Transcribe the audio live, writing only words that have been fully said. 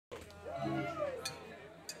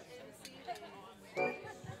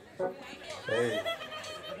Hey.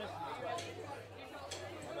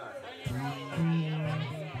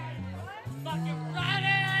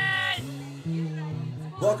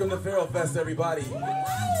 Welcome to Pharaoh Fest, everybody.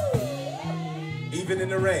 Even in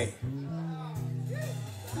the rain.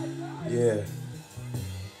 Yeah.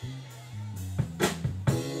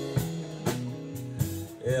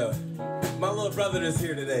 Yeah. My little brother is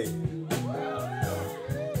here today.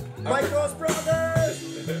 Michael's brothers!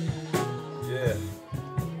 Yeah.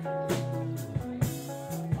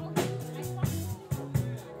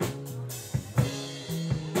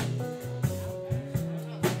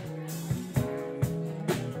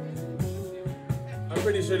 I'm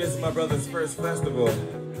pretty sure this is my brother's first festival.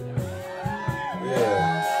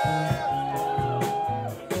 Yeah.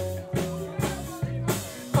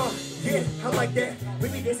 Yeah, I like that. We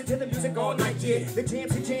be dancing to the music all night, yeah. The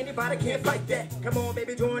jams hit anybody can't fight that. Come on,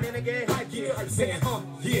 baby, join in again. Yeah, I'm saying,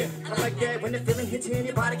 yeah. I like that. When the feeling hits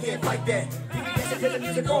anybody can't fight that. We be dancing to the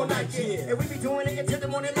music all night, yeah. And we be doing it until the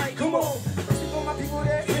morning light. Come on. Listen for my people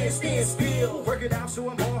that can't stand still. Work it out, show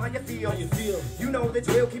them all how you feel. How you feel. You know the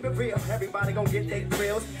drill, keep it real. Everybody gon' get their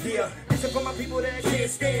thrills, yeah. Listen for my people that can't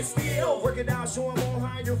stand still. Work it out, show them all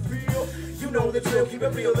how you feel. You know the drill, keep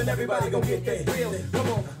it real. And everybody gon' get their thrills. Come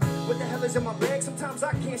on. What the hell is in my bag? Sometimes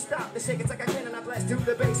I can't stop. The shake it's like I can and I blast to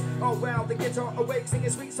the bass. Oh wow, the guitar awake, singing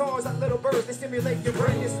sweet songs like little birds that stimulate your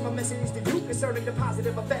brain. This is my message to you concerning the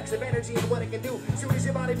positive effects of energy and what it can do. Soon as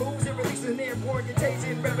your body moves, it releases an airborne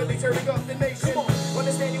contagion, rapidly turning up the nation.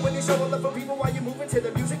 Understand you when you show love for people while you're moving to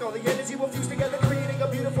the music. All the energy will fuse together, creating a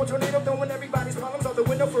beautiful tornado, throwing everybody's problems out the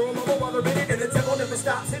window for a moment while they're in it. And the tempo never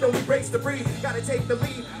stops, it only breaks the breathe. Gotta take the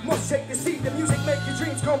lead, must take the seat. The music make your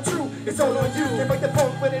dreams come true. It's all on you. They break the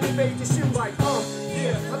funk when it invades your shoes like,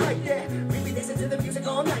 yeah, I like that. We be dancing to the music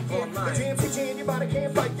all night, yeah. The jams hit you and your body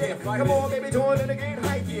can't fight that. Come on, baby, join in again,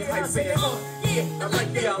 hype, yeah. I say, yeah, I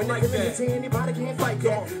like that. When the feeling hits you and your body can't fight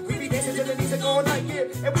that. We be dancing to the music all night,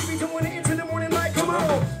 yeah. And we be doing it into the morning light. Come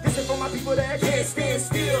on, this is for my people that can't stand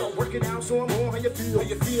still. Work it out, show them all how you feel. How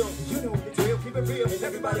you feel? You know the drill, keep it real, and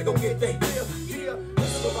everybody gon' get their feel. Yeah,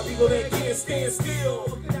 this is for my people that can't stand still.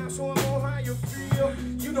 Work it out, show them all how you feel.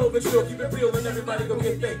 You know the drill, keep it real, and everybody gon'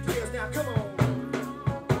 get their thrills. Now come on.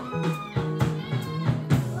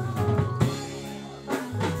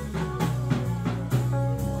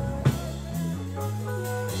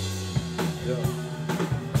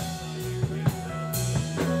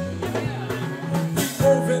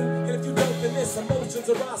 Emotions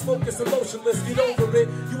arise, focus, emotionless, get over it.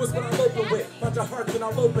 You was what I'll open with. Find your heart, then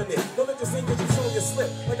I'll open it. Don't let your singers, you show your slip.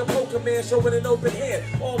 Like a poker man showing an open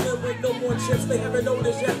hand. All in with no more chips, they haven't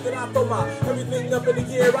noticed yet that I throw my everything up in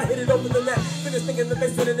the air. I hit it over the net. Finish thinking that they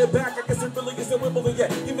sitting it back. I guess it really isn't Wimbledon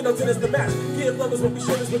yet. Even though tennis the match. Give love is what we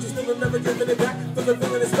show is what you still have never given it back. Till the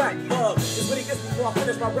feeling is back. Love is what he gets before I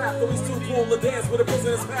finish my rap. Though he's too cool to dance with a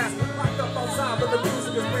prison is past. Locked up outside, but the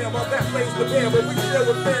music is real. While that plays the band, when we deal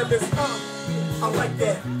with families, I like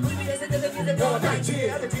that. We be dancing to the music all night,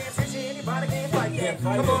 yeah. The dance is anybody can't fight that.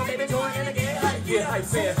 Come on, baby, join in again. Hype, yeah, hype,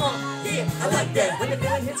 fan. Yeah, I like that. When the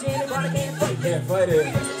feeling hits you, anybody can't fight that. Can't fight it.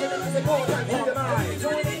 We dancing to the music all night, yeah.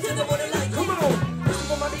 Join into the morning light. Come on. Listen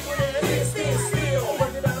for my people that can't stand still.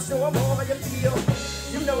 Work it out, show them all how you feel.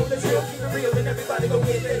 You know the drill, keep it real, and everybody gon'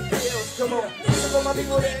 get their feels. Come on. Listen for my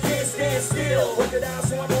people that can't stand still. Work it out,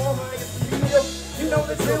 show them all how you feel. You know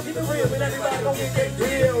the drill, keep it real, and everybody gon' get their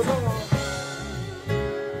feels. Come on.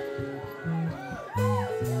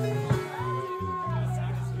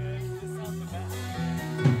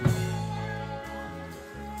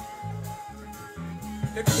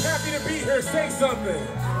 If you're happy to be here, say something.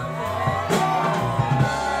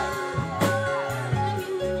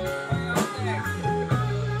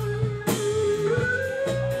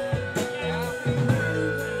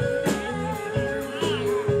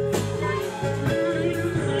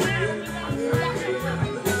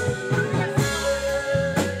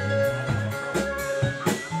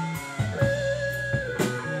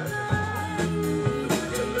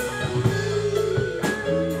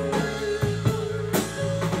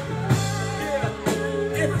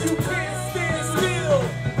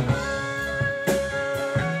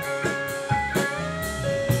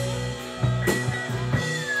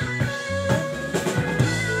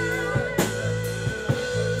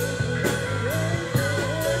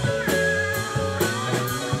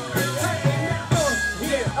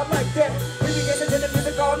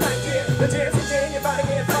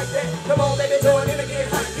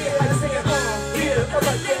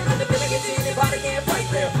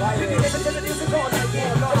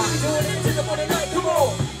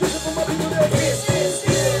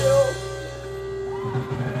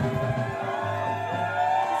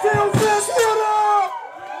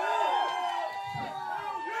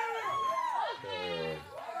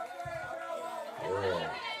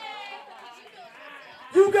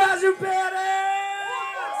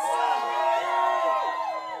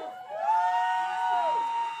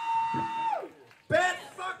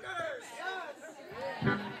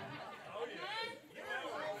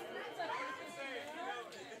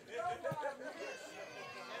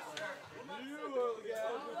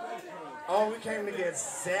 came to get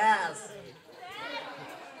sass.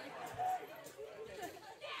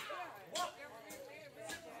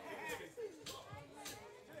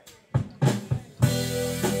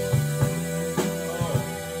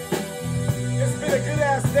 It's been a good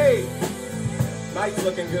ass day. Night's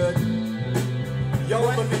looking good.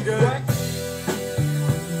 Y'all looking good. What?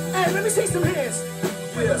 Hey, let me see some hands.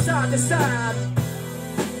 Yeah. Side to side.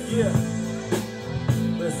 Yeah.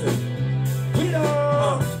 Listen. Get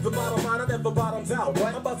on. The bottom line, I never bottoms out.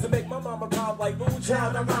 What? I'm about to make my mama proud like Moon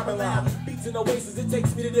Child. I'm rhyming loud. Beats in oasis, it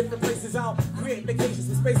takes me to different places. I'll create vacations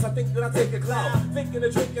in space. I think that I take a cloud. Thinking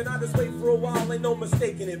of drinking, I just wait for a while. Ain't no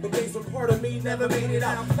mistaking it. But days when part of me never made it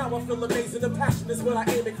out. Now I feel amazing. The passion is what I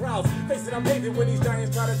aim at crowds. Face it, I'm hated when these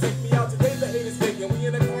giants try to take me out. Today the hate is faking. We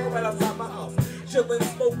in a car right outside my house. Chillin',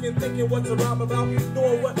 smoking, thinking what to rhyme about.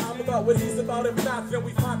 Knowing what I'm about, what he's about. If not, then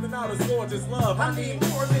we finding out it's gorgeous love. I need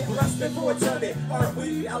more of it. Less than 400, aren't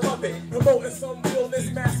we? I love it. Promoting some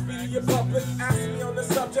realness, mass media public. Ask me on the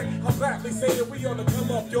subject, I'll gladly say that we on the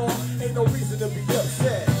come up, y'all. Ain't no reason to be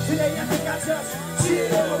upset. Today I think I just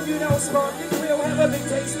chill. You know, spark the grill, have a big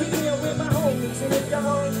tasty meal with my homies. And if you're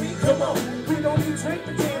hungry, come on. We don't need drink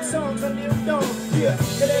the damn songs until dawn. Yeah,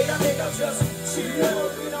 today I think I'll just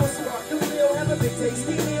chill. You know, spark the grill, have a big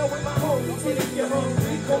tasty meal with my homies. And if you're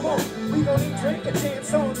hungry, come on. We don't need drink the damn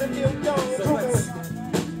songs until dawn. So Come on.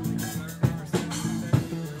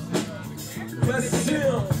 Let's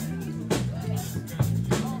chill.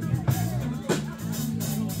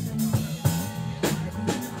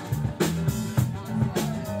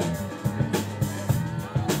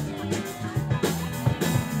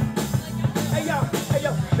 Hey yo,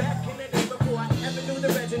 back in the day before I ever knew the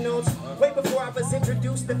Reginalds, way before I was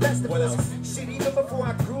introduced to festivals, shit, even before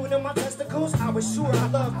I grew into my testicles, I was sure I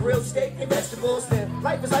loved grilled steak and vegetables. Then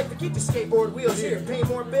life is like to keep the skateboard wheels here, pay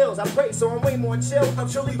more bills, I pray, so I'm way more chill. I'm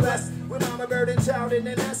truly blessed with mama, bird, and child, and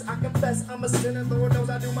then as I confess, I'm a sinner, Lord knows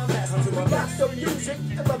I do my best. We got some music,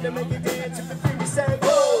 I love to make you dance. If you feel me say,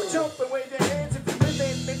 oh, jump and wave your hands if you live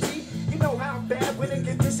in the deep. You know how bad winning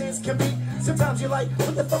conditions can be. Sometimes you're like,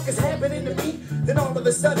 what the fuck is happening to me? Then all of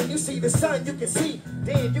a sudden you see the sun, you can see.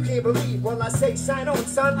 Damn, you can't believe. Well, I say, shine on,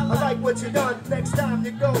 son. I like what you done. Next time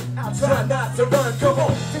you go, I'll try not to run. Come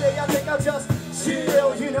on. Today I think I'll just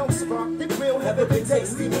chill. You know, spark the grill, have a big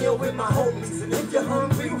tasty meal with my homies. And if you're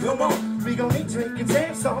hungry, come on. We gon' eat, drink, and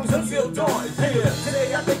jam songs until dawn. Yeah.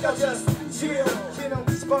 Today I think I'll just chill. You know,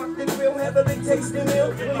 spark the grill, have a big tasty meal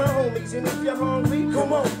with my homies. And if you're hungry,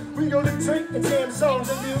 come on. We gon' eat, drink, and jam songs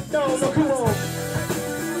until dawn. So come on.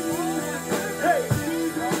 Hey.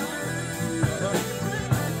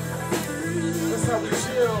 That's how we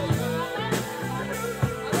chill.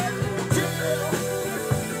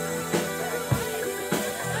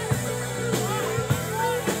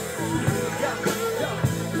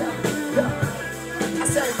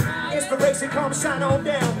 Inspiration, come shine on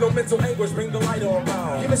down. No mental anguish, bring the light all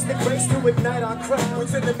around. Give us the grace to ignite our crowd. We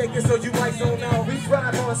tend to make it so you might zone out. We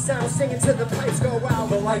thrive on sound, singing till the pipes go out.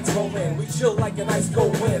 The lights roll in, we chill like an ice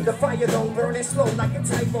cold wind. The fire don't burn it slow like a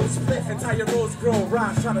typo spliff. Entire roads grow,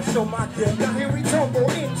 rise, try to show my gift. Now here we tumble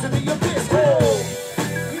into the abyss. Oh,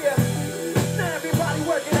 yeah. Now everybody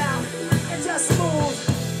work it out and just smooth.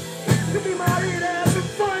 You be my leader, have some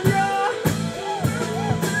fun, y'all.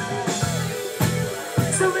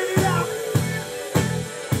 So let it out.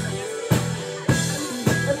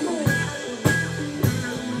 And move.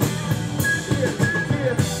 Yeah,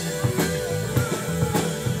 yeah.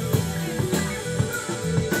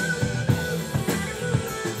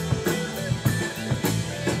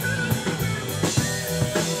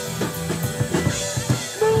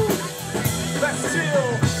 Let's chill.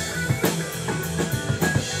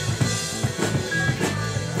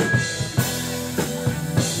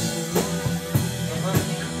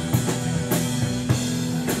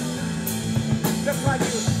 Just like you.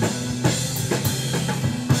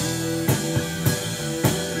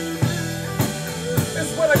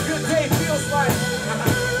 It's what a good day feels like.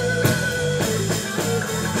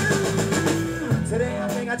 Today I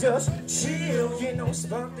think I just chill, you know,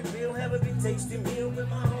 spark the grill, have a big tasty meal with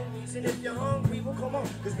my homies. And if you're hungry, well come on,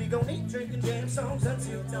 cause we gon' eat, drink, and jam songs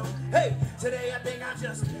until dawn. Hey, today I think I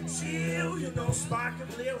just chill, you know, spark the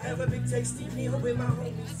grill, have a big tasty meal with my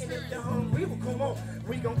homies. And if you're hungry, well come on,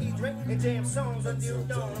 we gon' eat, drink, and jam songs until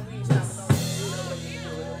dawn. We ain't stopping on.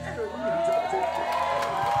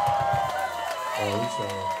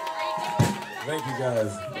 Thank you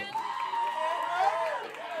guys.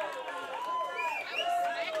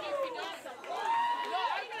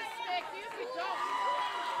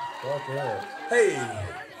 Okay. Hey.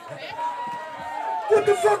 What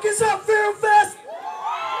the fuck is up, Film Fest?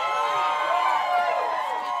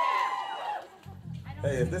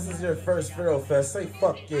 Hey, if this is your first Pharaoh Fest, say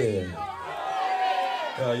fuck yeah.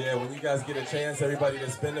 Oh yeah, when you guys get a chance, everybody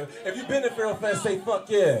that's been there. If you've been to Pharaoh Fest, say fuck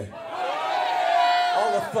yeah.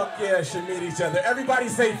 All the fuck yeah should meet each other. Everybody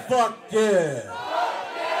say fuck yeah.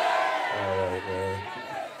 All right, man.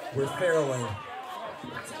 We're Pharaohing.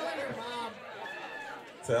 Tell her mom.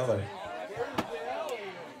 Tell her.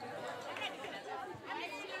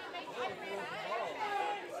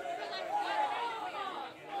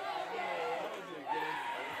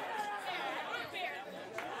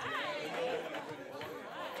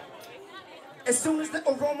 As soon as the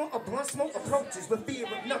aroma of blunt smoke approaches, with fear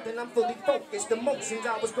of nothing, I'm fully focused. The motions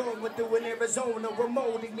I was going through in Arizona were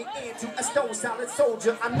molding me into a stone solid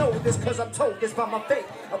soldier. I know this cause I'm told this by my faith.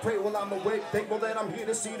 I pray while I'm awake, thankful that I'm here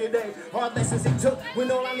to see today. Hard lessons he took when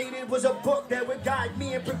all I needed was a book that would guide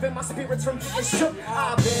me and prevent my spirits from getting shook.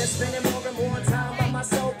 I've been spending more and more time by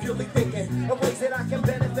myself, purely thinking of ways that I can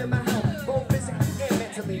benefit my health, both physically and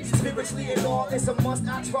mentally. Spiritually and all, it's a must.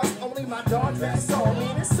 I trust only my dog, that's all.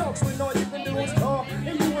 Man, it sucks when all you can do is call,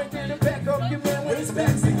 and you ain't there to back up your man when his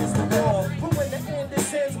back's against the wall. But when the end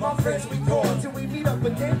descends, my friends, we go till we meet up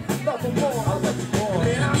again. Love them more, I love you more.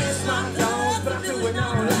 Man, I miss my dogs, but I'm doing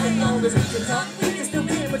all right. Long as we can talk, we can still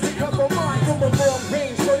damage a couple minds. From a long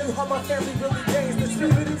range, show you how my family really gains the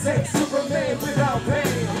spirit it takes to remain without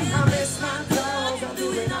pain. I miss my dogs, I'm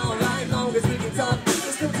doing all right. Long as we can talk, we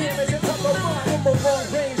can still damage a couple minds. From a long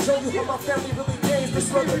range, show you how my family really gains the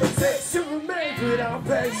struggle it takes to remain without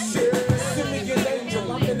pain. Send me an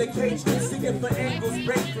angel, I'm in the cage, singing for angles,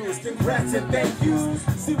 breakthroughs, congrats and thank yous.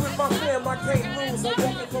 See with my fam, I can't lose. I'm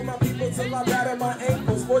walking for my people till I batter my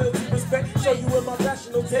ankles. Loyalty, respect, show you in my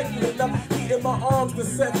passion will take you enough. Heat in my arms to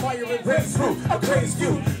set fire and raise through. I praise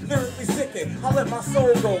you, lyrically sickening. I let my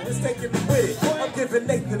soul go, it's taking me with it. I'm giving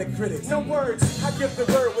Nathan the critics. No words, I give the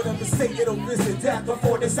word when I'm mistaken. Don't visit death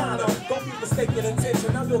before dishonor. Don't be mistaken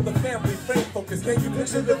intention. I build the family, frame focus. Can you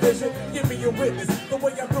picture the vision? Give me your witness. The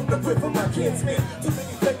way I broke the whip for my kinsmen. Too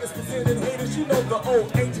many fakers, presenting haters. You know the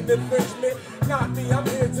old ancient infringement. Not me, I'm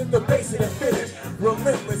here to the base and finish.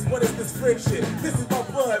 Relentless, what is this friendship? This is my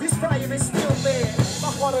blood. This fire is still there.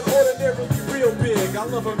 My heart is ordinarily real big. I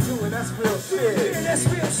love them too, and that's real shit. Yeah, that's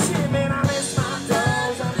real shit, man. I miss my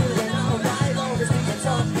dogs. I'm doing all right. Long as we can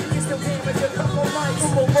talk, we can still damage a couple nights.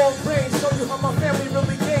 From a long range, show you how my family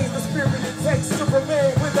really gains the spirit it takes to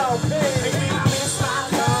remain without pain. Man, I miss my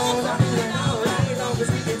dogs. I'm doing all right. Long as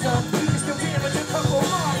we can talk, we can still damage a couple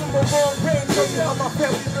nights. From a long range, show you how my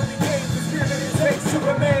family really gains the spirit it takes to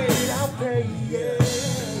remain without pain. Yeah.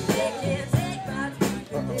 They can't take my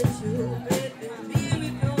truth and you make the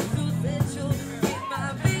miracle so sensual. Keep my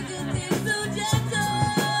fingertips so gentle.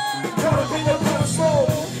 Caught up in the control.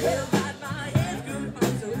 Feel like my head screwed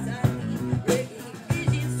on so tightly. Breaking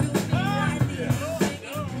visions to me rightly.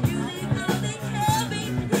 Using all they can be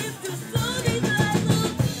is to slow these eyes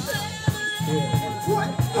look family. What?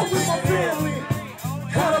 I'm with my family.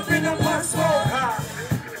 Caught up in the black smoke.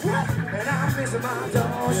 And I miss my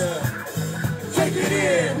dogs. Yeah. Take it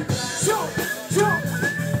in. Jump, jump.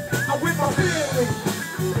 I'm with my family.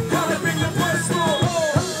 Caught up in the black smoke.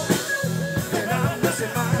 And I'm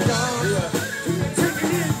missing my dogs. Take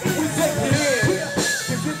it in. We take it in.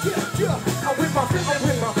 I'm with my family. I'm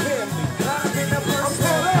with my family. Caught up in the black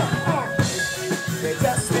smoke. They're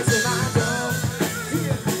just missing my dogs.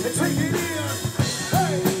 And take it in.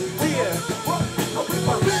 Hey, yeah. What? I'm with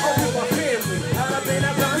my family. I'm with my family. Caught up in the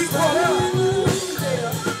black We smoke. caught up.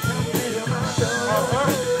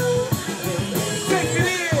 Take it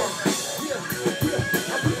in. Caught up.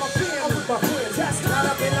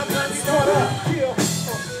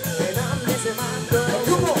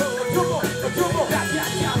 Come on, come on, come on.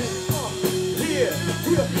 Yeah,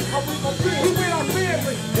 I'm with my family. We with our family.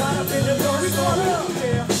 We caught up.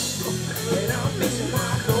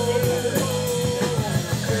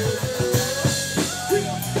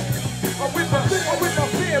 I'm with my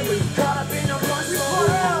family. We caught up.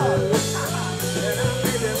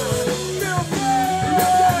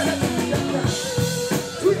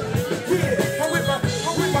 Yeah, I'm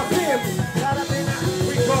with my family.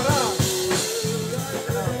 We caught up.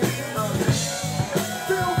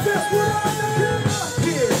 Pharaoh Fest, what up?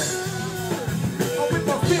 Yeah. I'm with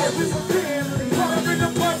my family. Caught up in the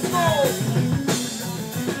bus mode.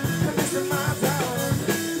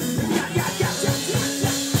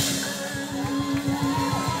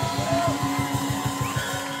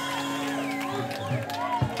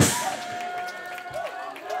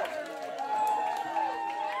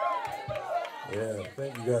 Yeah,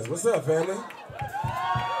 thank you guys. What's up, family?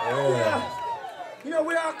 Yeah. You know,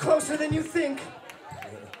 we are closer than you think.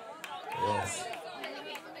 Yes.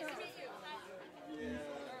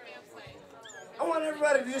 I want want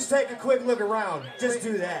everybody to just take a quick look around. Just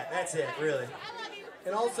do that. That's it, really.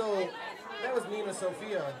 And also, that was Nina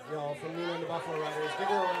Sophia, y'all, from Nina and the Buffalo Riders. Give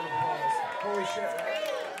her a round of applause. Holy shit, right?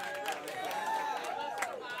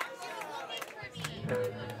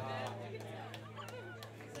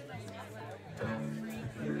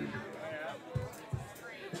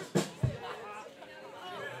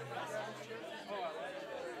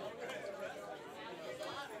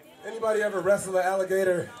 Anybody ever wrestle an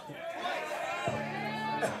alligator?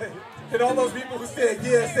 And all those people who said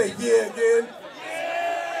yeah, say yeah again.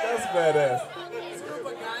 That's badass. This group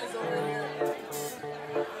of guys over here.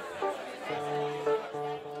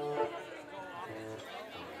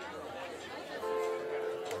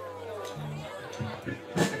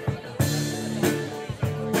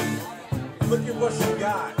 Look at what she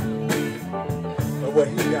got. Or what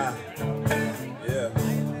he got. Yeah.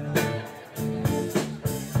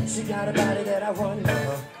 She got a body that I want.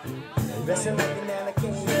 Wrestling like an alligator.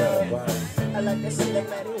 I like to see like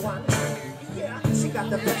marijuana. Yeah, she got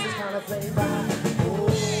the freshest kind of flavor.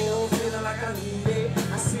 Oh, feeling like I need it.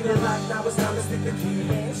 I see the light, now it's time to stick the key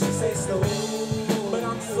in. She says slow, but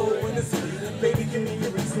I'm so in the speed. Baby, give me a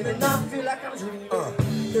reason, and I feel like I'm dreaming.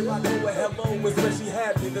 Here I go, a hello is where she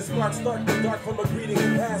had me. The spark start to dark from a greeting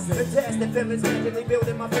and passing. Fantastic feelings rapidly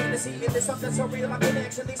building my fantasy. And there's something so real I can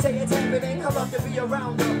actually say it's happening. I love to be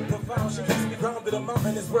around her. Profound, she keeps me grounded. A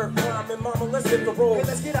mountain is worth climbing. Mama, let's hit the road. Hey,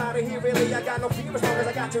 let's get out of here, really. I got no fear as long as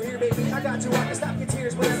I got you here, baby. I got you, I can stop your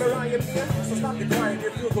tears whenever I am near. So stop the crying,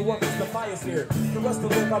 here, feel the warmth, the fire's here. The rest of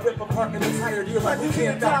live, I rip apart and tired. You're like, we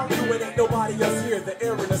can't doubt you and ain't nobody else here. The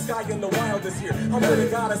air and the sky and the wild is here. I'm with a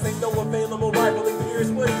goddess, ain't no available rivaling peers.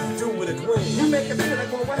 What do you do with a queen? You make it feel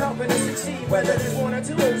like when we're helping to succeed. Whether there's one or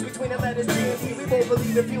two O's between the letters G and E, we both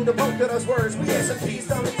believe and feel the both of those words. We had some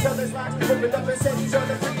peace on each other's rocks. We opened up and set each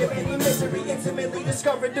other free of any misery. Intimately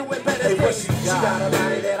discovered doing better Hey, what things. she got? She got a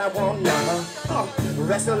body that I want now.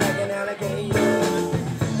 Wrestle like an alligator.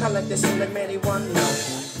 I like to see like marijuana.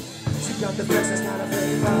 She got the freshest kind of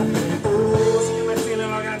flavor. Oh, she got me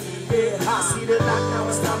feeling like I need it. I see the light, now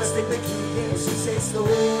it's time to stick the key in. She says slow,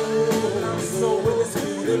 but I'm so in the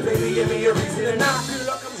speed. And baby, give me a reason, and I feel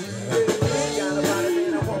like I'm dreaming. She got a body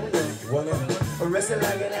that I want. Wrestle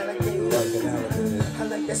like an alligator. I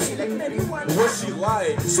like to see like marijuana. What's she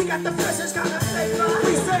like? She got the freshest kind of flavor.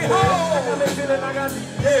 We say ho! I got me feeling like I need it.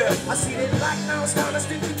 Yeah. I see the light, now it's time to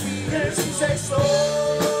stick the key in. She says slow.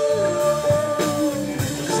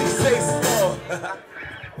 She say slow.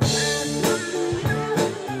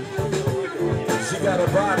 She got a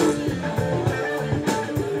body.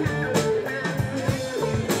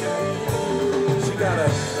 She got a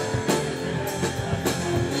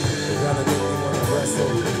make me wanna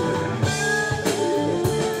wrestle.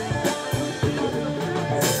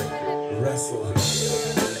 Wrestle.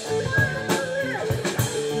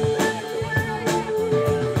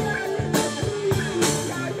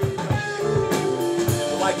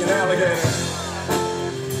 Like an alligator.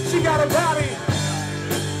 She got a body.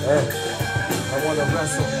 I wanna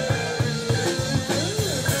wrestle.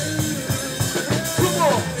 Come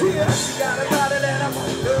on. Yeah, she got a body that I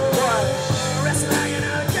want. What? Wrestle like an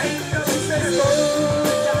alligator. She says slow.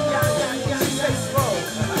 She says slow.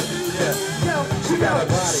 Yeah. She got a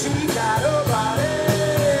body. She got a body.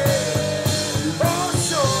 Oh,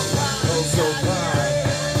 so fine. Oh, so fine.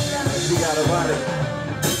 She got a body.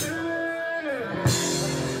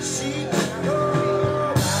 She got a body.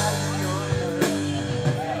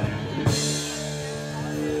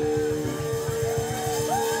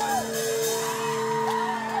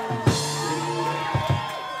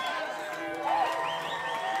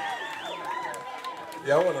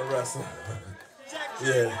 Yeah, I want to wrestle.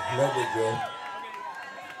 Yeah, let me go.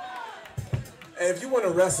 Hey, if you want to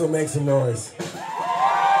wrestle, make some noise.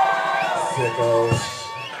 Sickos.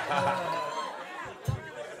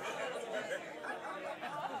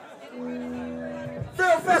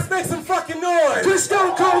 Fairfest, make some fucking noise! To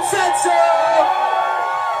Stone Cold said so.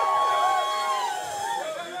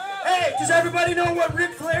 Hey, does everybody know what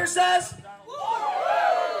Ric Flair says?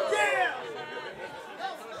 Yeah.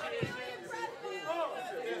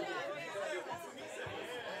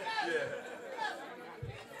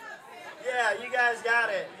 Yeah, you guys got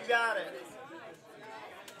it. You got it.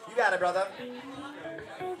 You got it, brother.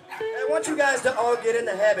 I want you guys to all get in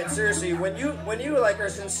the habit, seriously. When you like are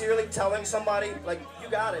sincerely telling somebody, like, you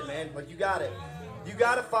got it, man, like, you got it. You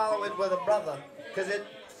gotta follow it with a brother, because it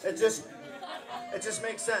just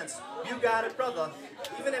makes sense. You got it, brother.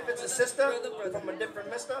 Even if it's a sister from a different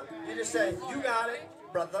mister, you just say, you got it,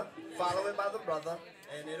 brother. Follow it by the brother,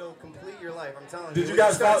 and it'll complete your life. I'm telling you. Did you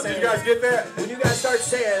guys get that? When you guys start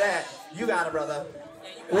saying that, you got it, brother.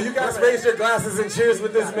 Will you guys raise your glasses and cheers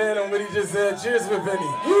with this man on what he just said? Cheers with Vinny.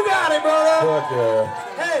 You got it, brother. Fuck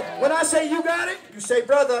yeah. Hey, when I say you got it, you say,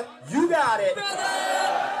 brother, you got it.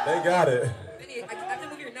 They got it. Vinny, I have to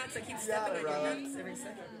move your nuts. I keep stepping on your nuts every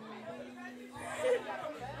second.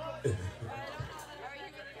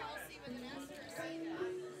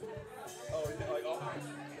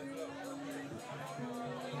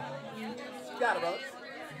 You got it, brother.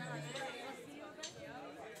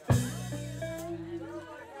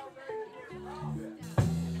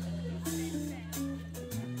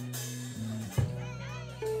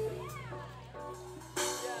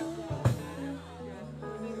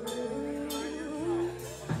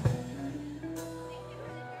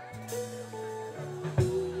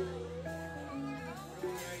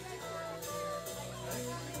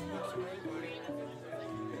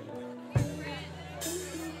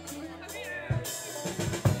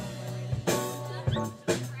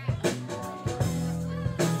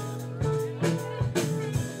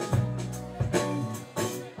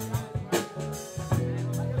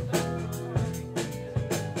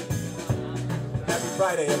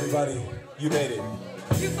 Friday, everybody. You made it.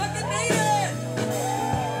 You fucking made it!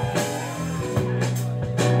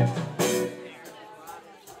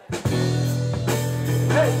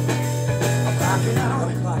 Hey, I'm clocking out.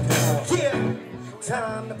 Yeah,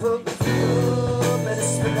 time to put the foot up and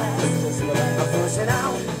it's relax. I'm pushing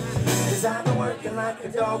out. Cause I've been working like a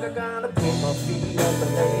dog. I gotta put my feet up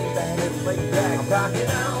and lay back and lay back. I'm rocking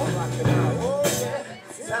out. Oh yeah.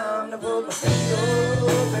 Time to put my feet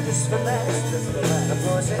up and just relax. I'm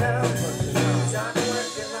pushing out. Cause I've been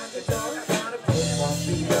working like a dog. I gotta put my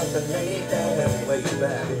feet up and lay back and lay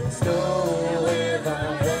back. It's nowhere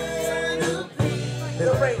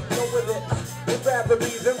There ain't no with it. Would rather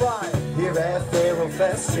be than ride. here at Pharaoh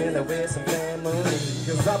Fest, chillin' with some family.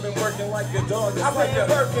 Cause I've been working like a dog. It's I've like been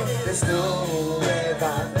a working. There's nowhere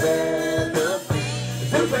I'd rather be.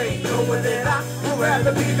 There ain't nowhere that I would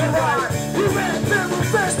rather be than right. Here at Pharaoh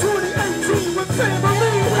Fest 2018 with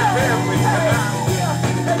family.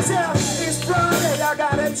 Yeah, it's Friday. I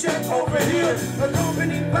got a check over here.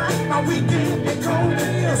 Accompanied by my weekend in cold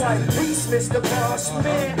hills. Like peace, Mr. Boss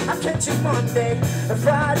Man. I catch you Monday. And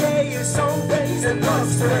Friday is Sundays and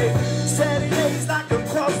months straight. Saturdays like a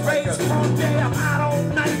cross race. Monday I'm out all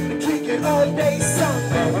night and kicking all day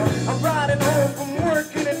Sunday. I'm riding home from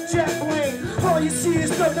work in a jet plane. All you see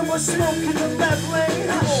is nothing but smoke in the left lane.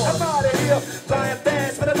 I'm out of here, flying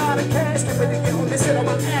fast with a lot of cash. Get ready to get on this shit on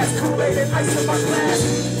my ass. Kool-Aid and ice in my glass.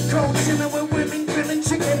 Cold chillin' with women, grilling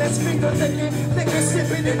chicken that's finger licking. Liquor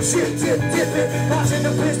sipping and chip dipping. Watching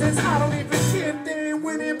the business, I don't even care if they ain't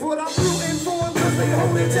winning. But I'm rooting for them cause they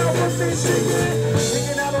hold it down for this chicken.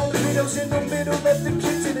 Hanging out on the windows in the middle of the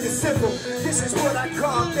kitchen. It's simple, this is what I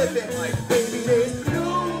call living. Like baby, there's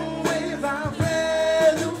no way if I'm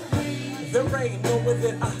rather be. There ain't no with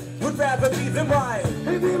it. Would rather be than ride.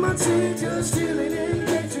 Maybe my team just chilling and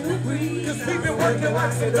get to breathe. Cause we've been working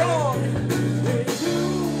like a dog.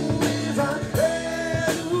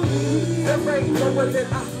 There ain't no with it.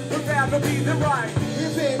 Would rather be than ride.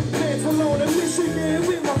 If it meant alone in Michigan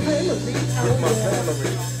with my family. With my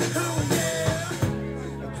family. Oh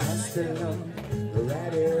yeah. Across the lawn, the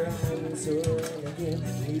rabbit runs again.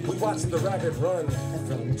 We watched the rabbit run.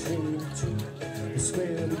 From tree to tree, the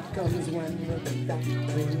square becomes one with the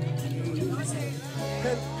doctrines.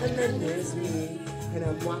 And then there's me, and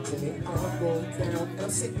I'm watching it all go down. And I'm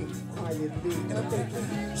sitting quietly, and I'm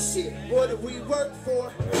thinking, shit, what do we work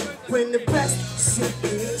for when the best shit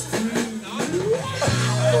is free?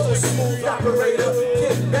 A smooth operator,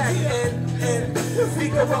 kick back and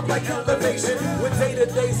figure up like elevation. With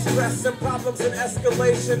day-to-day stress and problems and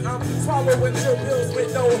escalation, I'm swallowing chill pills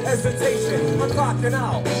with no hesitation. I'm clocking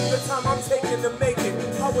out the time I'm taking to make it.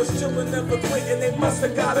 I was chillin', never quitting, they must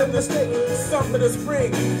have got a mistake. Summer to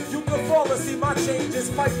spring, you can fall and see my changes.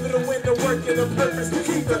 Fight for the winter, working a purpose to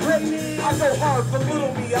keep it raining. I go hard for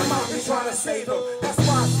little me, I'm out here trying to save them. That's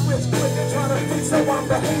why I switch quick and trying to fix how I'm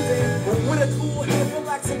behaving. But with a cool head,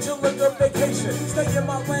 relaxing, chillin' the vacation. Stay in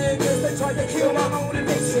my lane, cause they try to kill my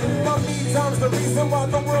motivation. My me time's the reason why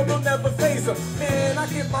the world will never phase them. Man, I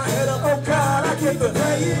get my head up, oh God, I get the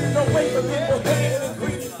praying. No way for people hating and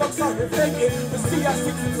greedy fucks out here faking. But see, I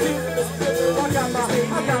see some secrets. I got my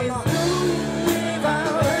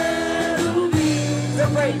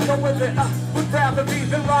there ain't no way that I would rather be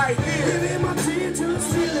than right here. Giving my tears to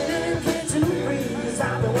stealing and can't to breathe. Cause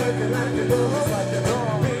I've been working like a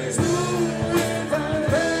dog. There's no if I'm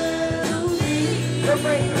rather be. There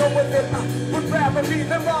ain't no way that I would rather be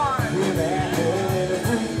than right.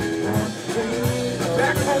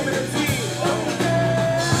 Back home in the team.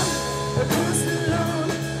 Across the lawn,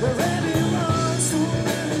 where everyone's so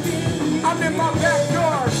I'm in my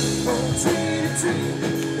backyard. From tree to tree,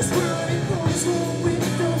 this world it goes on with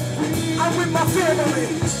the wind. I'm with my family.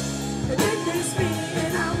 And then they speak,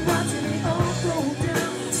 and I'm watching it all go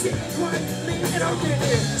down. Sitting quietly, and I'm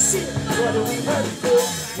thinking, shit, what are we ready for?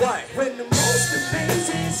 What? When the most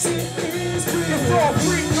amazing shit is real. It's all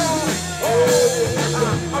free gone.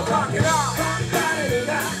 Oh, I'm rocking out.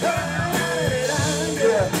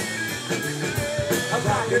 Yeah. I'm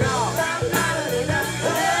rocking out.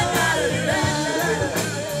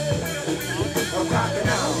 I'm rocking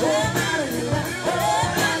out.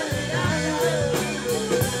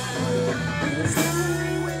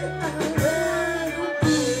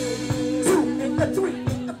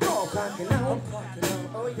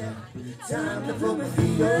 Oh yeah, time to put my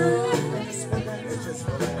feet up. It's just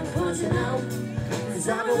for that. I'm pushing out, cause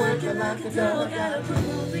I've been working like a dog. Gotta put my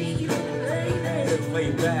feet up, baby.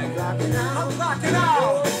 Lay back. Rocking out. I'm rocking out.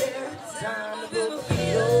 Oh yeah, time to put my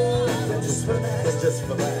feet up. It's just for that. It's just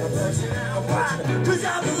for that. I'm pushing out, cause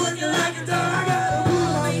I've been working like a dog. I gotta put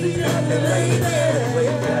my feet up, baby. Lay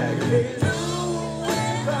back. There's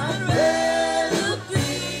nowhere I'd rather be.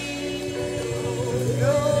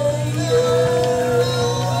 Oh yeah.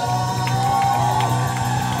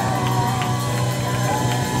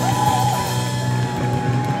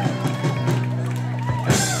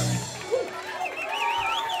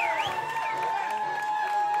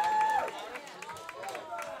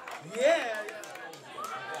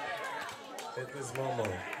 At this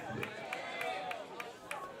moment.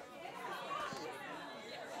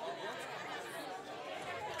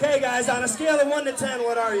 Okay, guys, on a scale of 1 to 10,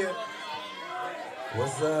 what are you?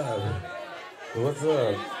 What's up? What's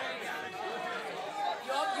up?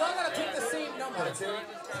 Y'all gotta take the same number.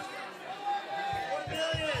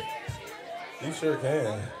 You sure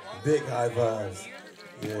can. Big high vibes.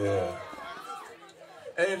 Yeah.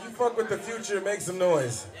 Hey, if you fuck with the future, make some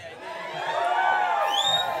noise.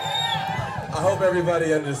 I hope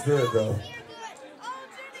everybody understood, though.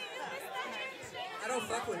 I don't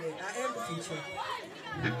fuck with it. I am the future.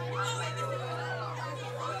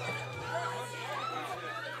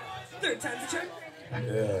 Third time's a charm.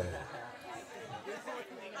 Yeah.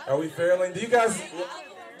 Are we failing? Do you guys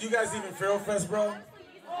even Feral Fest, bro?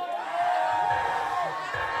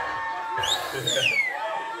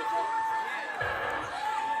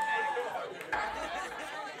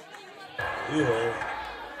 Yeah.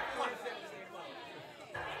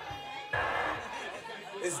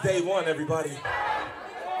 It's day one, everybody.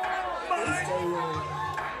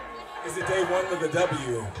 Is it day one with a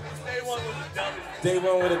W? Day one with a W. Day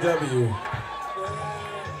one with a W.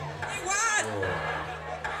 Hey, what?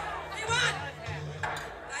 Hey, what?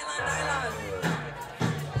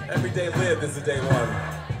 Dylan. Every day lived is a day one.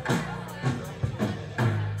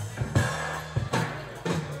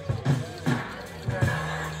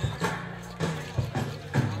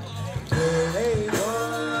 Day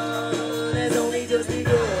one has only just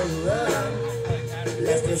begun.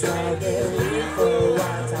 Let's just all get weird for a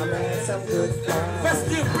while. Time to have some good fun. Let's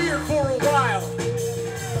get weird for a while.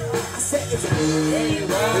 I said it's day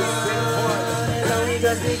one has only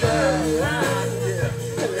just begun.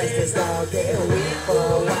 Let's just all get weird for a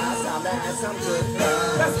while. Time to have some good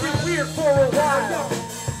fun. Let's get weird for a while.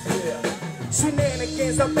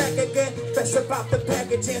 Shenanigans, I'm back again. Fresh about the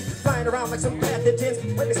packaging. Flying around like some pathogens.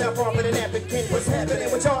 Wake yourself off with an napkin. What's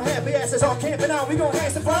happening with y'all happy asses all camping out? We gon'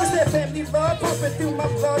 have some fun. It's that family love pumping through my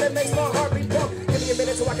blood that makes my heart beat pump. Give me a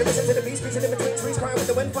minute so I can listen to the beats. Preaching in between trees. Crying with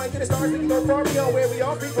the wind. Flying through the stars. We can go far beyond where we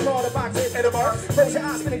are. Free from all the boxes and the bar. Close your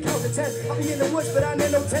eyes, spin and count to 10. I'll be in the woods, but I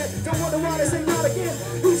need no tent. Don't wonder why they say not again.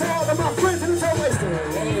 These are all of my friends and it's always the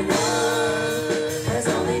day one has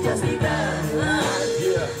only just begun.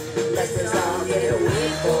 Let's just all get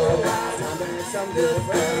weird for a while. Time to have some good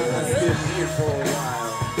fun. Let's get weird for a while.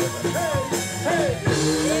 Hey,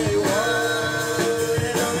 day one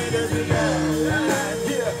has only just begun.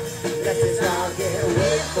 Let's just all get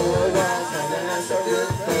weird for a while. Time to have some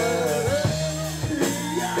good fun.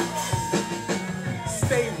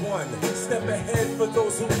 Stay one step ahead for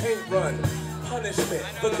those who can't run. Punishment,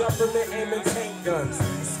 the government aiming tank guns.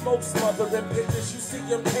 Smoke smothering pictures, you see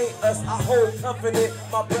them paint us. I hold covenant,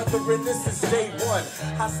 my brethren, this is day one.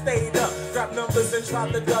 I stayed up, dropped numbers and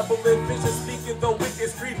tried to double it. Vision speaking, though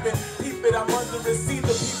wicked's creeping. Keep it, I'm under it, see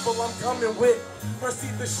the people I'm coming with. First see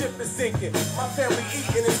the ship is sinking. My family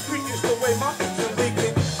eating is freakish the way my vision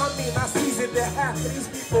leaking. I mean, I seasoned that half of these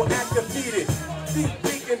people act defeated. Deep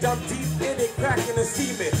weekend, I'm deep in it, cracking the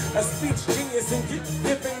semen. A speech genius and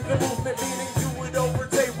giving the movement meaning. Do it over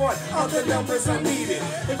day one, other numbers are needed.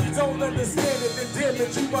 If you don't understand it, then damn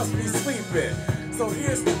it, you must be sleeping. So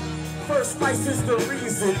here's the first slice is the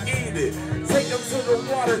reason, eat it. Take them to the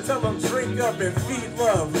wall. water, tell them drink up and feed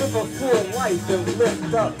love. Live a full life and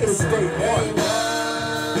lift up. It's day one.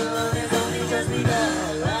 It's only just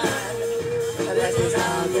begun. Let's just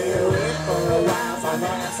all get weird for a while. So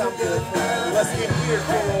have some good fun. Let's get weird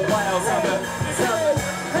for a while.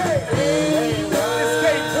 Hey, It's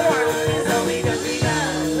day one. it's only just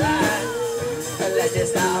begun. Let's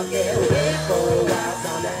just all get weird for a while. So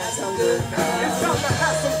have some good fun. It's time to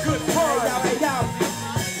have some good fun. Hey, yo.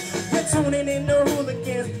 You're tuning in the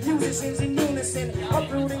hooligans, musicians in unison,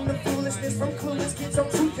 uprooting the foolishness from clueless kids on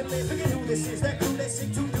truth and live. Look at who this is, that crew that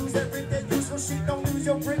shit to use every day. Useful shit, don't lose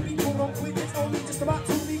your brain, be cool, don't quit. It's only just about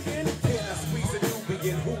to begin. Can I squeeze a newbie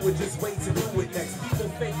in? Who would just wait to do it next? People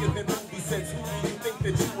faking the movie sets. Who do you think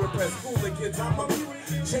that you impress? Cooler kids, I'm a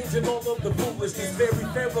changing all of the foolishness. Very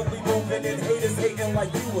fairly moving and haters hating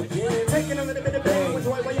like you again. Taking a little bit of pain with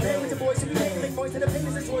joy while you're hanging with your boys. If you can't make noise, and the pain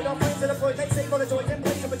is enjoyed. All friends and employed, they save all the joy, then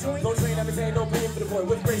place of a joint. Don't train, I'm saying no pain for the boy.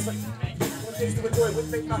 With grace, like one taste to enjoy.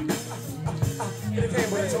 With faith, it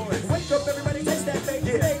came with a joy. Wake up, everybody, taste that bass.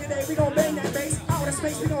 Today, today, we gon' bang that bass. Out of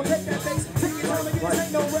space, we gon' take that bass. Take your time, again, this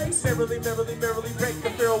ain't no race. Merrily, merrily, merrily break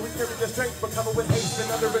the feral. We carry the strength, but covered with haste.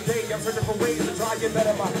 Another day, I'm searching for ways to try get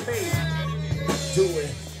better my faith. Do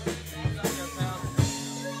it.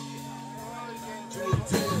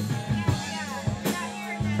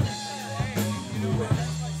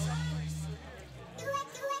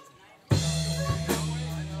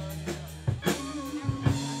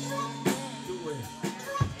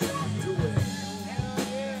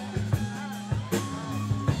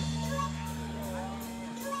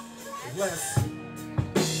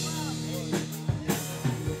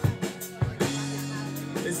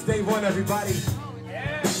 It's day one, everybody.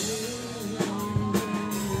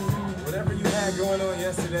 Whatever you had going on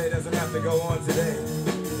yesterday doesn't have to go on today.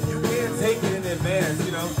 You can't take it in advance,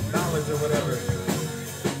 you know, knowledge or whatever.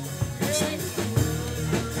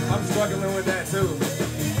 I'm struggling with that too.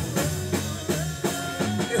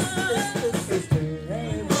 It's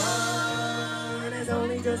day one, it's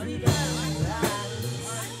only just begun.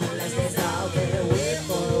 Let's just all get away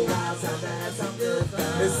for a while. Time to have some good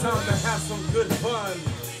fun. It's time to have some good fun.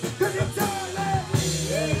 Cause it's all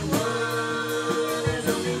day one, it's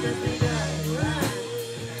only just begun.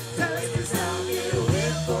 So let's just all get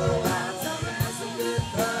away for a while. Time to have some good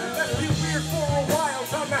fun. Let's get weird for a while.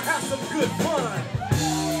 Time to have some good fun.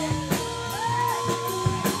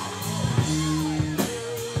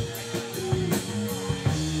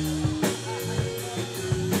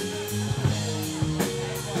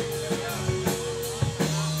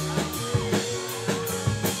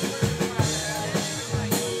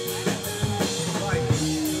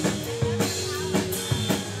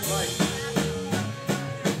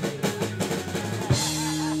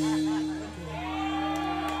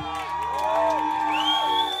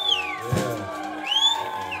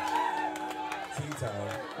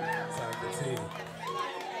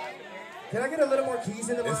 Can I get a little more keys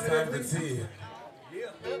in the It's monitor, time for please? tea.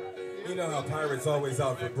 You know how pirates always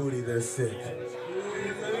out for booty, they're sick.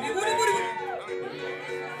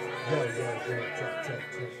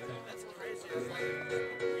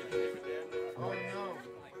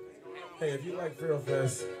 Hey, if you like Frill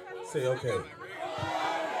Fest, say okay.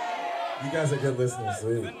 You guys are good listeners,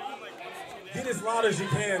 sweet. Get as loud as you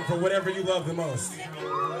can for whatever you love the most.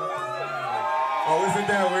 Oh, isn't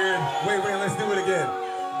that weird? Wait, let's do it again.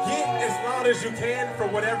 Get as loud as you can for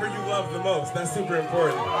whatever you love the most. That's super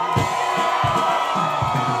important.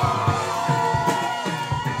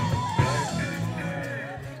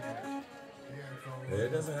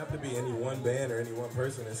 It doesn't have to be any one band or any one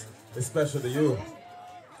person. It's special to you.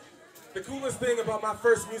 The coolest thing about my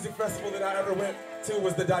first music festival that I ever went to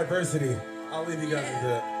was the diversity. I'll leave you guys with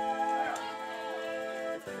that.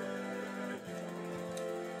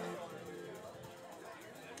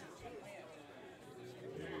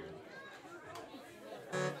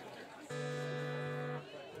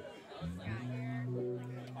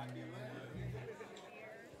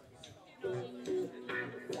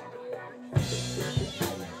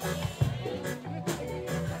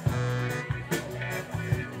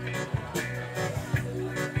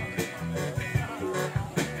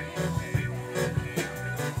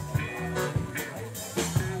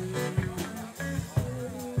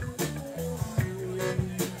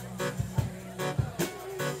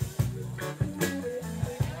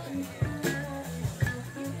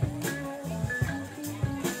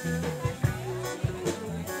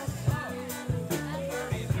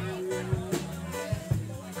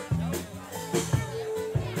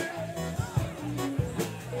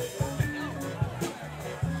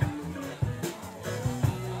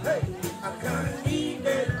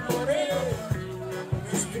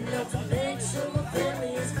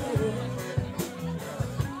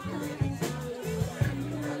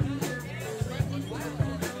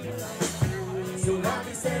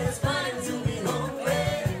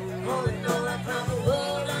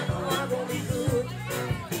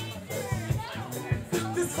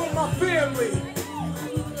 for my family.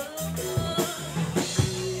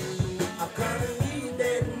 I kinda need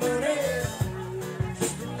that money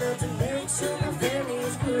just enough to make sure my family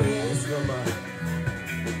is good.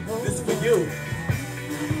 This is for you.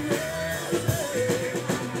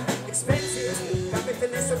 Expenses, got me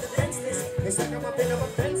feeling so defenseless. It's like I'm up in my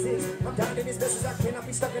fences. I'm down in these messes, I cannot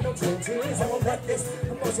be stuck in no trenches. I won't let this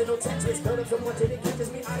emotional tensions build up so much that it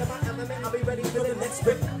catches me out of my element. I'll be ready for the next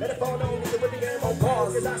grip. Let it fall on me with the game on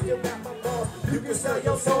pause, cause I still got my balls. You can sell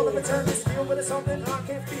your soul and return this skill, but it's something I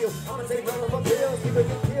can't feel. I'ma take all of my bills, people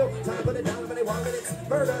get killed. Time to put it down, but they want minutes.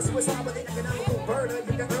 Murder, suicide, but the economical burner.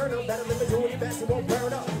 You can earn them, better live doing your best, you won't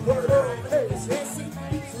burn up. Word up, hey. Listen,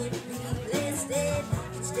 could be listed.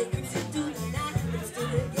 Stay to do the night, but still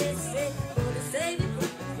get sick. For the saving, for the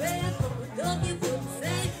prayer, for the looking, for the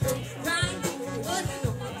faith, for the crying, for the what,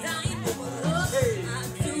 for the dying, for the love. I'm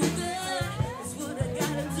too good. That's what I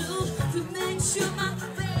gotta do to make sure my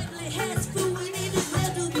family has food. We need to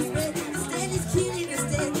well do this bread. Instead, it's killing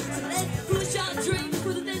instead. So let's push our dreams,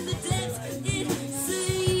 put it in the depths. It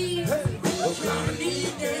seems we're gonna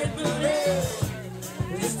need that money.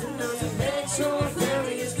 Just enough to make sure our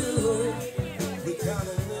family is good. We kinda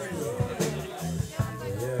need it.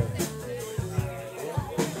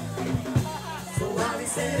 So while he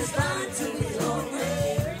says fine to be hungry,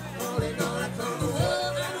 all in all I come to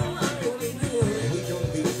world, I know I'm gonna be good. We gon'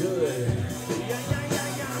 be good.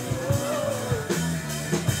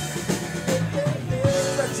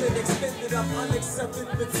 Stretching, extended up, unaccepted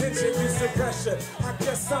potential, use of pressure. I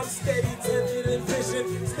guess I'm steady, tempted in vision,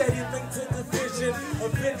 steady linked to division.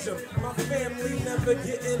 Avenger, my family never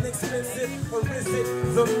getting expensive. Or is it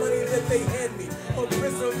the money that they hand me? Or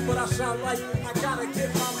prism, but I shine like I gotta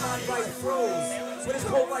get my mind right. Froze, when it's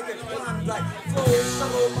cold like a Klondike. Flows,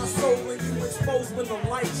 shallow my soul when you expose when the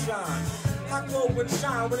light shines. I glow and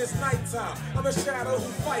shine when it's nighttime. I'm a shadow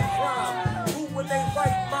who fight crime. Who when they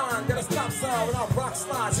right mind? Got a stop sign when I rock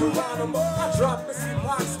slide. Geronimo, I drop missing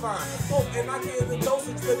box fine. Oh, and I gave the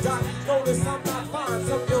dosage to the doc. Notice I'm not fine.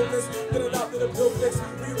 Some illness, get it out to the pill fix.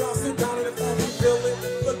 Reroute, sit down in the family building.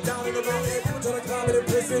 Look down in the mountain, people trying to climb it in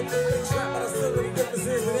prison. They trapped by the ceiling,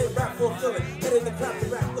 differences, and they rap for a feeling. Get in the crap to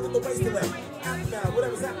rap, look at the waste of that. Act now,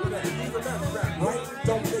 whatever's happening, you remember rap, right?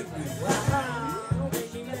 Don't make me laugh.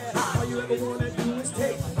 All you ever wanna do is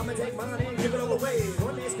take. I'ma take mine and give it all away.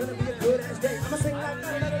 One day it's gonna be a good ass day. I'ma sing like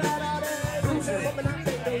da da da da da da. Cruising, hoping I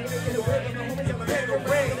take the way in the way. My homies, I'ma take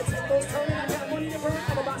away. The tempo's turning, I got money to burn.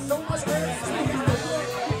 I'm about so much money.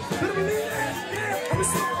 Better believe that. Yeah, I'ma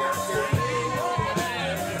sing about that.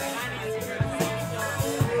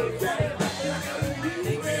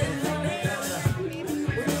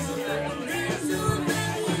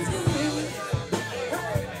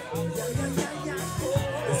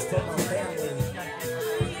 It's for my family.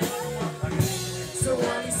 So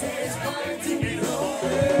while he says fine to be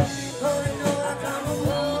hungry, all in all I come to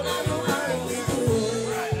world, I know I'll be good.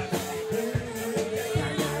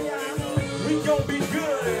 We gon' be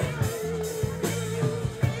good.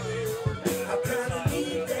 I kinda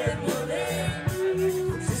need that money,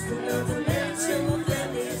 just enough to make sure my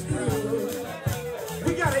family is good.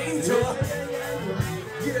 We got an angel.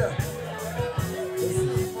 Yeah.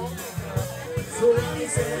 So while he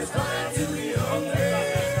says fine to be hungry,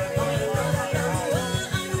 all in all I come to world,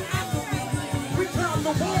 I know I'll be good. We climb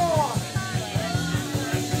the wall.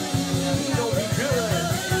 We gon' be good.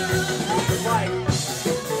 The right.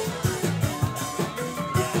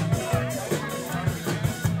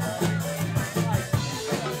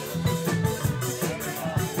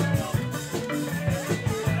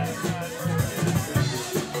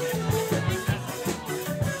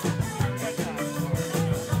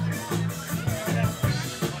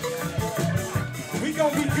 We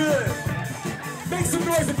gon' be good. Make some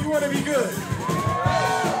noise if you wanna be good.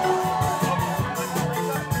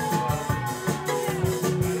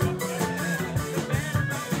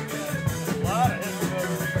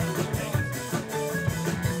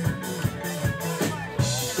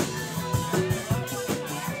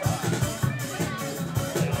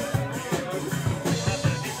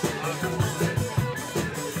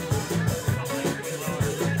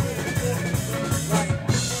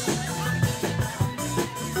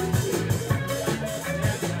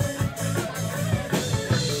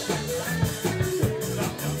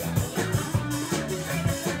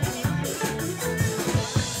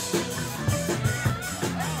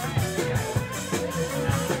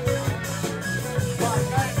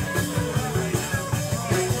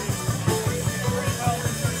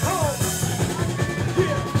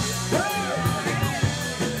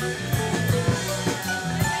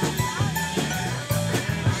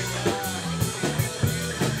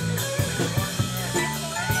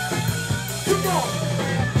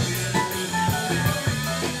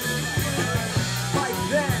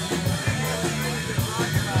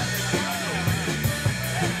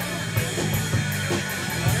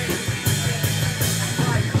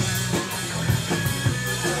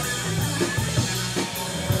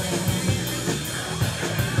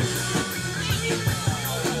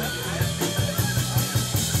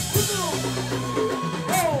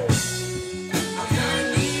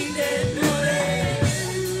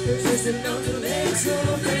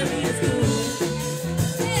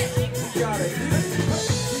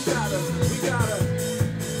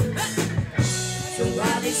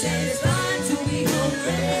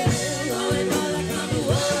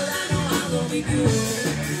 really good.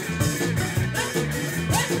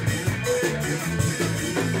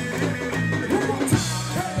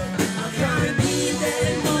 I'm trying to be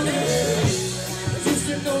that money. Just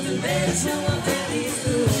to know the measure of that is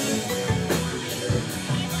good.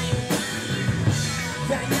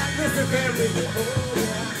 Listen, family.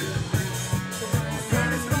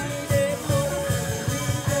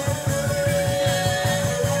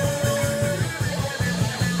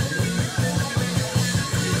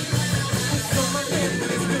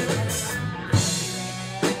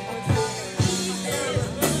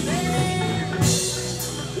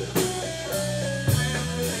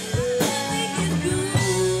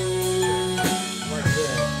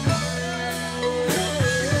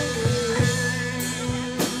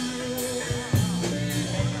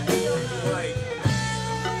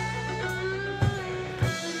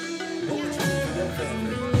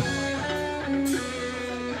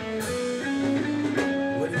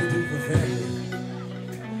 What do you do for family?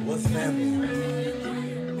 What's family?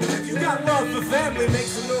 If you got love for family, make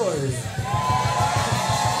some noise.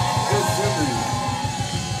 Good family.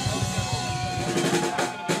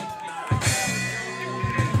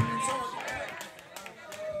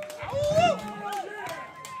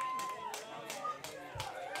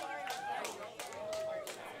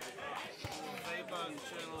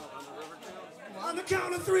 On the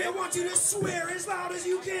count of three, I want you to swear as loud as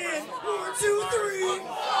you can. 1, 2, 3.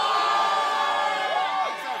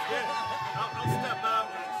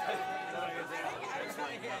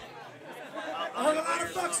 I heard a lot of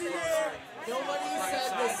fucks in there. Nobody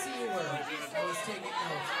said the C word. I was taking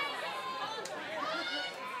notes.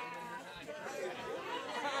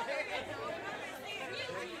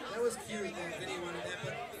 That was cute, the video wanted that,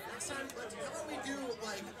 but next time, how about we do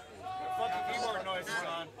like Fucking keyboard noise is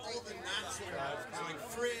on. all the natural ones, like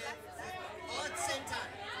Fred, all at the same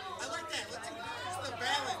time. I like that. Let's do the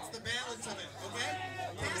balance of it, okay?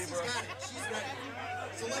 Cassie's got it. She's ready.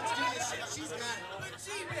 So let's do this shit. She's got it.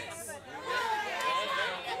 Jeebus!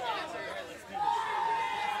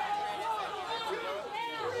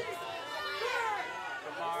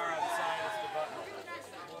 The bar on the side is the button.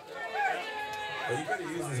 Oh, you gotta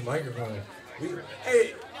use this microphone.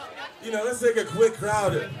 Hey, you know, let's take a quick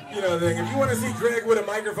crowd, thing. If you want to see Greg with a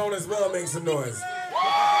microphone as well, make some noise.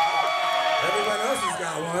 Everyone else has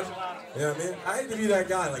got one. You know what I mean? I hate to be that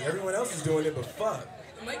guy. Like, everyone else is doing it, but fuck.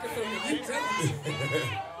 The microphone that you tell me.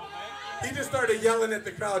 He just started yelling at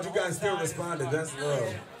the crowd. You guys still responded. That's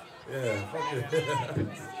love. Yeah, fuck it.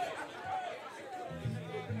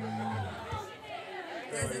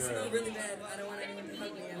 Guys, I smell really bad. I don't want anyone to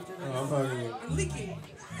hug me after this. I'm hugging you. I'm leaking.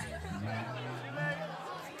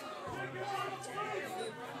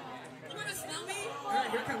 You wanna smell me? Alright,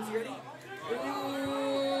 here comes. You ready?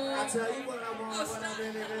 I'll tell you what I want, Oh, what stop. I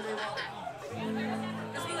really, really want.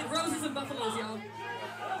 I smell like roses and buffaloes, y'all.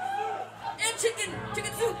 And chicken!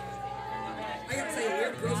 Chicken soup! I gotta tell you, we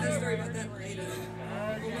have a grocery story about that later.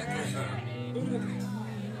 Oh my god. Oh my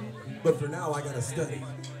god. But for now, I gotta study.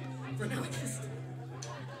 For now, I guess.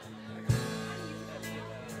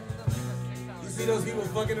 You see those people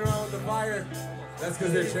fucking around with the fire? That's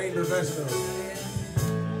because they're trained professionals.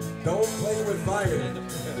 Don't play with fire.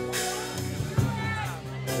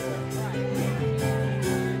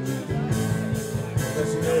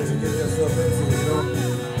 Unless you know what you get yourself into, you know?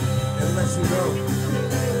 Unless you know.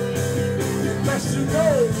 Unless you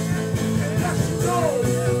know. Unless you know.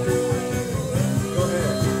 Go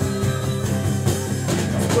ahead.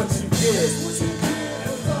 That's what you get.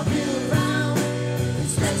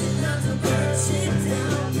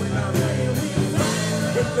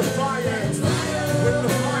 With the fire. With the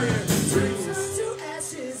fire. Dreams. To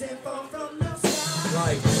ashes and fall from the sky.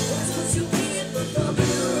 Like. That's what you get for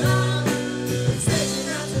fucking around. Expecting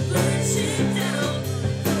not to burn shit down.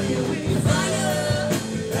 Fire with fire.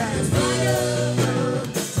 That's fire.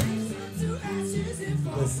 To ashes and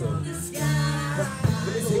fall from the sky.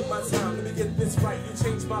 Let me take my time, let me get this right. You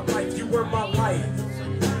changed my life, you were my life.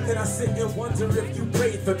 And I sit and wonder if you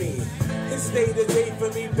prayed for me. It's day to day for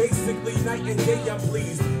me, basically night and day I'm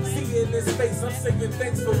pleased. See in this face, I'm saying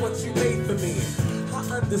thanks for what you made for me. I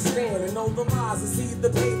understand and know the lies and see the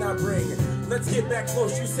pain I bring. Let's get back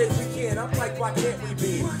close, you say we can, I'm like, why can't we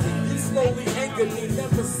be? You slowly anchored me,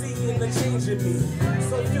 never seeing the change in me.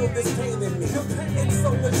 So feel this pain in me. It's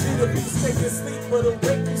so legit to be staying asleep, but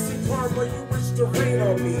awake you see karma, you wish to rain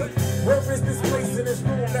on me. Where is this place in this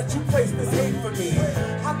room that you placed this hate for me?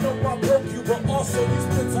 I know I broke you, but also these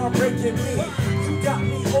splits are breaking me. You got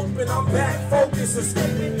me open, I'm back focused,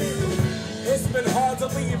 escaping me. It's been hard to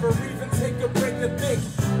leave or even take a break to think.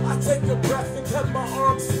 I take a breath and cut my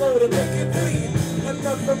arm slow to make it bleed.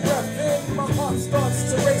 Another breath in, my heart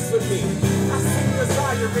starts to race with me. I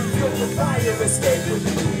never escape with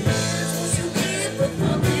me.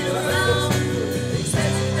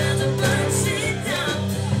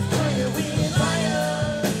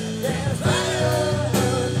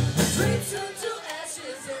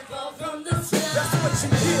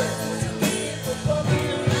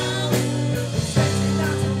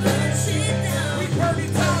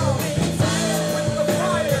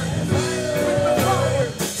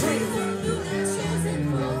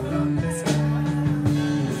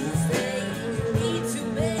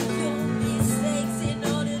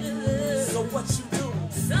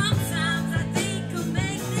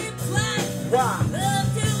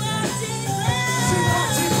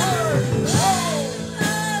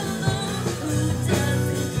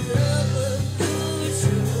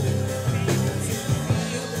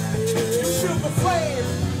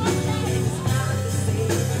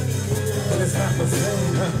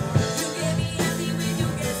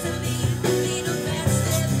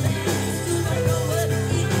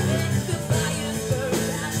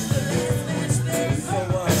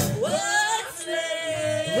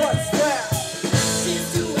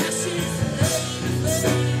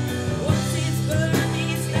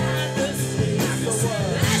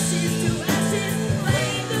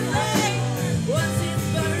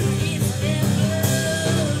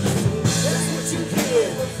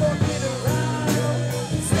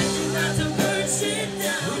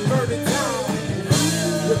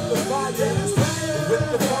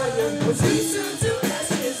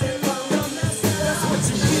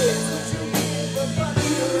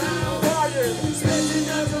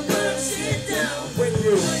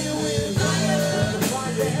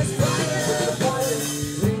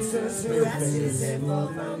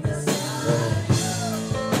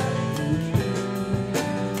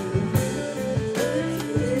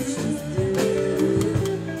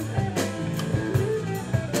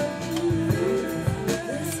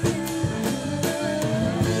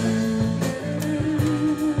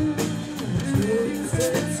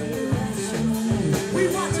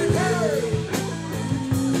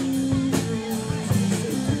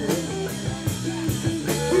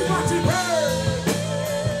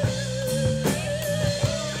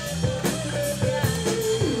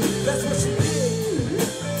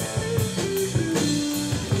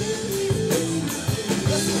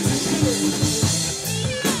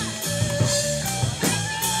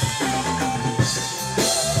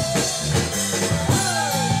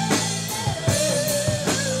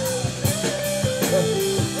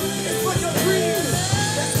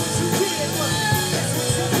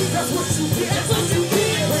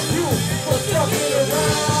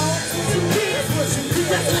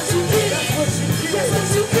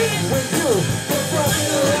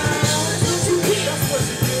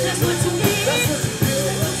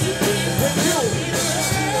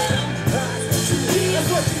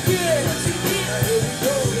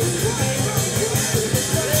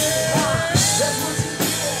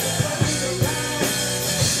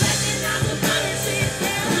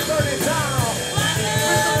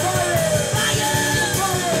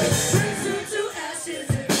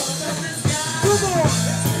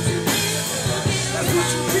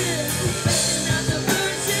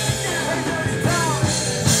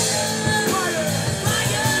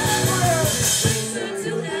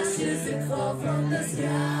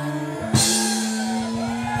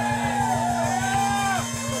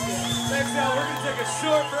 Next out, we're going to take a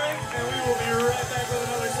short break and we will